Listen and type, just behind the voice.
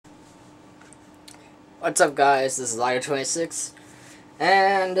What's up, guys? This is Lyger26,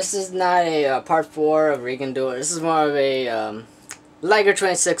 and this is not a part 4 of Regan Duel. This is more of a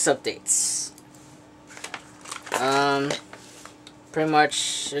Lyger26 Updates. Pretty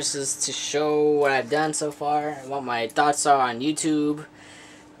much this is to show what I've done so far, what my thoughts are on YouTube,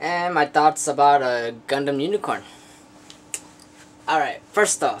 and my thoughts about a Gundam Unicorn. Alright,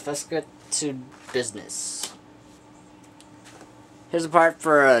 first off, let's get to business. Here's a part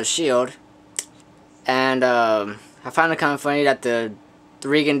for a shield. And I found it kind of funny that the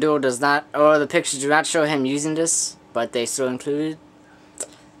Regan Duel does not, or the pictures do not show him using this, but they still included.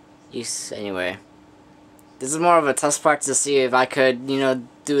 Anyway, this is more of a test part to see if I could, do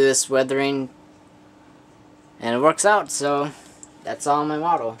this weathering, and it works out. So that's all my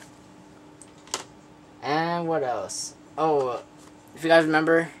model. And what else? Oh, if you guys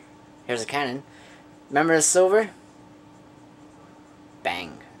remember, here's a cannon. Remember the silver?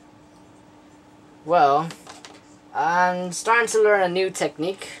 Bang. Well, I'm starting to learn a new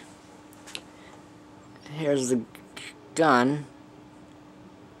technique. Here's the gun.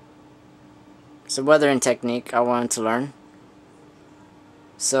 It's a weathering technique I wanted to learn.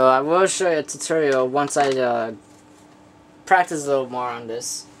 So I will show you a tutorial once I practice a little more on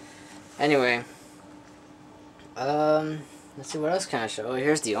this. Anyway, let's see, what else can I show? Oh,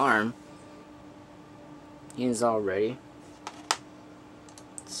 here's the arm. He's all ready.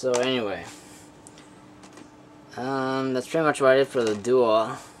 So anyway, that's pretty much what I did for the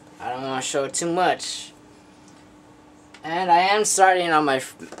duel. I don't want to show it too much. And I am starting on my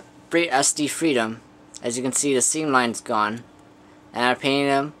SD Freedom. As you can see, the seam line's gone. And I painted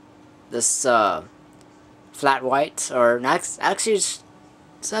him this flat white, or actually it's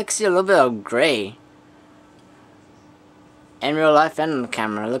actually a little bit of gray. In real life and on the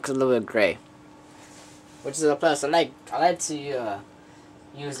camera, it looks a little bit gray, which is a plus. I like to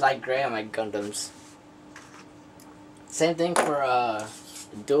use light gray on my Gundams. Same thing for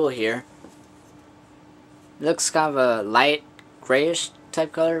duel here. It looks kind of a light grayish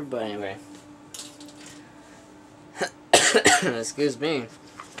type color, but anyway. Excuse me.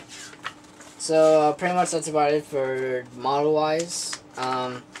 So pretty much that's about it for model wise.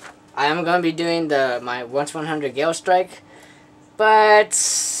 I am gonna be doing my 1/100 Gale Strike, but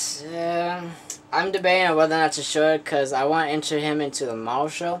I'm debating on whether or not to show it because I want to enter him into the model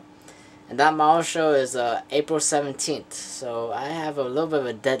show. And that model show is April 17th, so I have a little bit of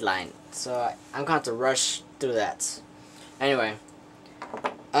a deadline. So I'm going to have to rush through that. Anyway,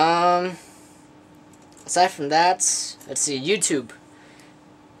 aside from that, let's see, YouTube.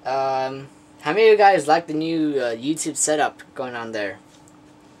 How many of you guys like the new YouTube setup going on there?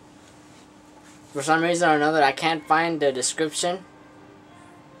 For some reason or another, I can't find the description.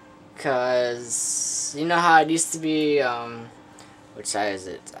 Because, you know how it used to be, which side is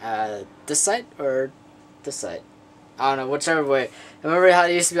it? This side or this side? I don't know, whichever way. Remember how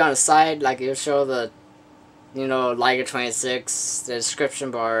it used to be on the side, like it would show the, Lyger26, the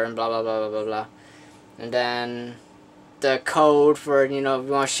description bar, and blah blah blah blah blah blah. And then the code for, if you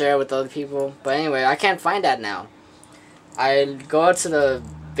want to share with other people. But anyway, I can't find that now. I go to the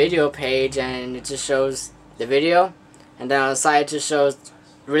video page and it just shows the video, and then on the side it just shows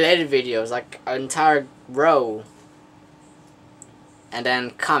related videos, like an entire row. And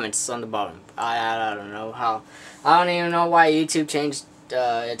then comments on the bottom. I don't know how. I don't even know why YouTube changed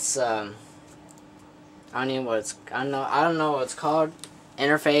its I don't know what it's called,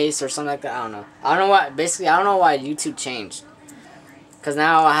 interface or something like that. I don't know. I don't know what. Basically, I don't know why YouTube changed. Cause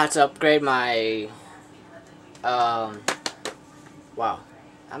now I have to upgrade my wow,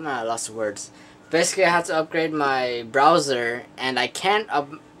 I'm at a loss of words. Basically, I have to upgrade my browser, and I can't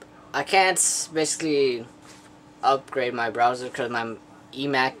basically upgrade my browser because my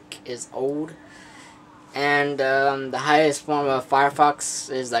eMac is old, and the highest form of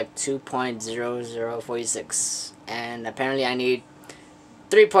Firefox is like 2.0046, and apparently I need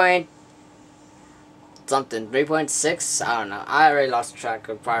 3.6. I don't know. I already lost track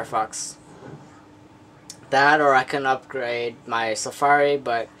of Firefox. That, or I can upgrade my Safari,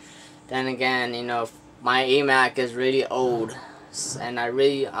 but then again, my eMac is really old, and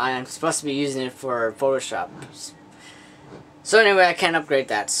I'm supposed to be using it for Photoshop. So anyway, I can't upgrade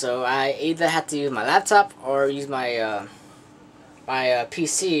that. So I either have to use my laptop or use my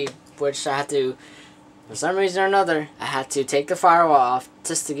PC, which I have to, for some reason or another, I have to take the firewall off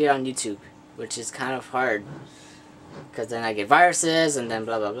just to get on YouTube, which is kind of hard, because then I get viruses and then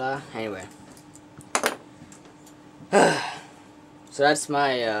blah blah blah. Anyway. So that's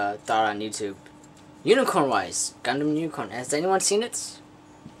my thought on YouTube. Unicorn wise, Gundam Unicorn. Has anyone seen it?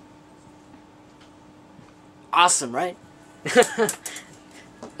 Awesome, right?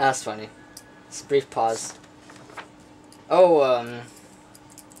 That's funny. Just brief pause. Oh,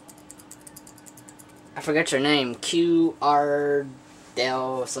 I forget your name. QR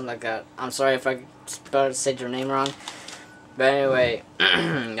Dell, something like that. I'm sorry if I said your name wrong. But anyway,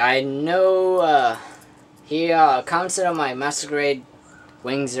 I know he commented on my Master Grade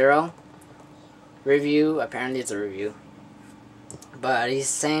Wing Zero review. Apparently it's a review. But he's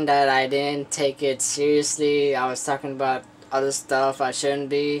saying that I didn't take it seriously. I was talking about other stuff I shouldn't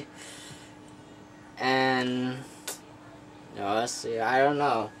be. And let's see, I don't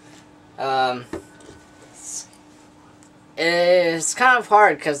know. It's kind of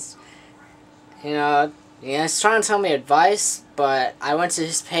hard because he's trying to tell me advice, but I went to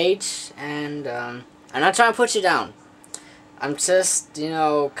his page, and I'm not trying to put you down. I'm just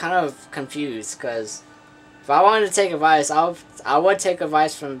kind of confused, because if I wanted to take advice, I would take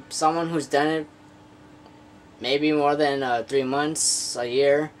advice from someone who's done it maybe more than 3 months, a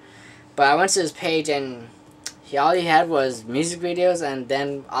year. But I went to his page, and all he had was music videos, and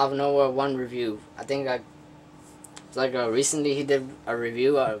then out of nowhere one review. I think recently he did a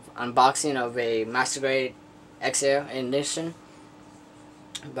review of unboxing of a Master Grade XL edition.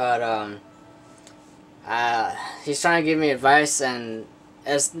 But he's trying to give me advice, and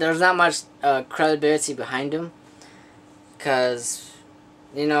there's not much credibility behind him, because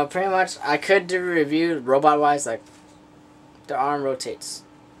pretty much I could do a review robot wise, like the arm rotates,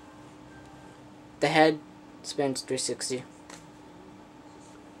 the head spins 360,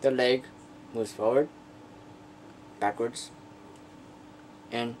 the leg moves forward, backwards,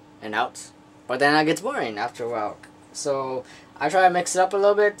 in and out. But then it gets boring after a while. So I try to mix it up a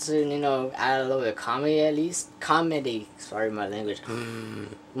little bit to add a little bit of comedy at least. Comedy. Sorry, my language. Oh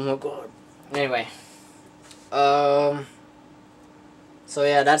my god. Anyway. So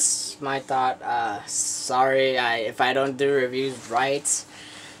yeah, that's my thought. Sorry if I don't do reviews right.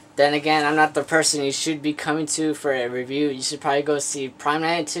 Then again, I'm not the person you should be coming to for a review. You should probably go see Prime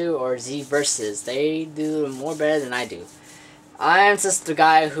 92 or Z Versus. They do more better than I do. I am just the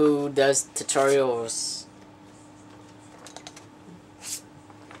guy who does tutorials.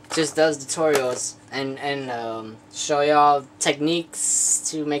 Just does tutorials and show y'all techniques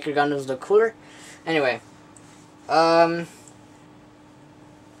to make your Gundams look cooler. Anyway, I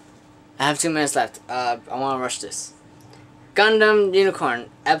have 2 minutes left. I want to rush this. Gundam Unicorn,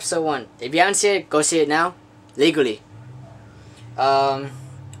 Episode 1. If you haven't seen it, go see it now. Legally. Oh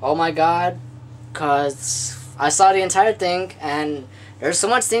my god. Because I saw the entire thing, and there's so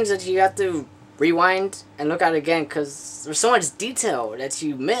much things that you have to rewind and look at again, because there's so much detail that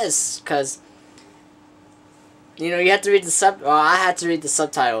you miss, because you have to read the well, I had to read the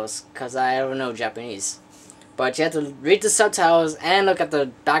subtitles, because I don't know Japanese. But you have to read the subtitles and look at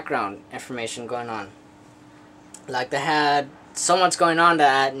the background information going on. Like, they had so much going on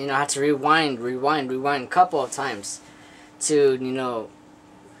that I had to rewind a couple of times to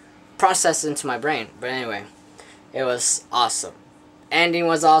process into my brain. But anyway, it was awesome. Ending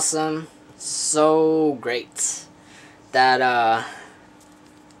was awesome, so great that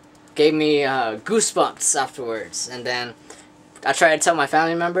gave me goosebumps afterwards. And then I tried to tell my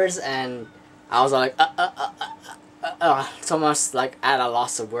family members, and I was like it's almost like at a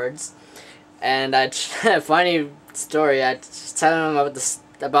loss of words. And funny story, I was telling them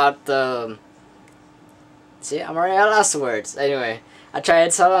about the see, I'm already at a loss of words. Anyway, I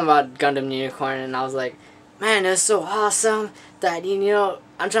tried to tell them about Gundam Unicorn, and I was like, man, it's so awesome that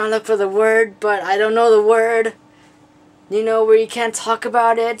I'm trying to look for the word, but I don't know the word. Where you can't talk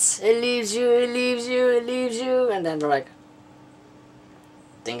about it. It leaves you, it leaves you, it leaves you. And then they're like,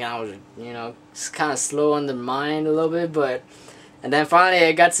 thinking I was, just kind of slow on the mind a little bit, but. And then finally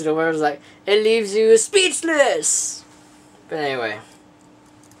I got to the word, it was like, it leaves you speechless. But anyway.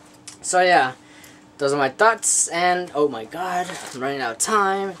 So yeah. Those are my thoughts, and oh my god, I'm running out of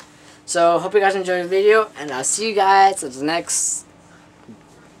time. So hope you guys enjoyed the video, and I'll see you guys at the next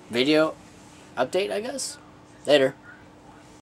video update, I guess. Later.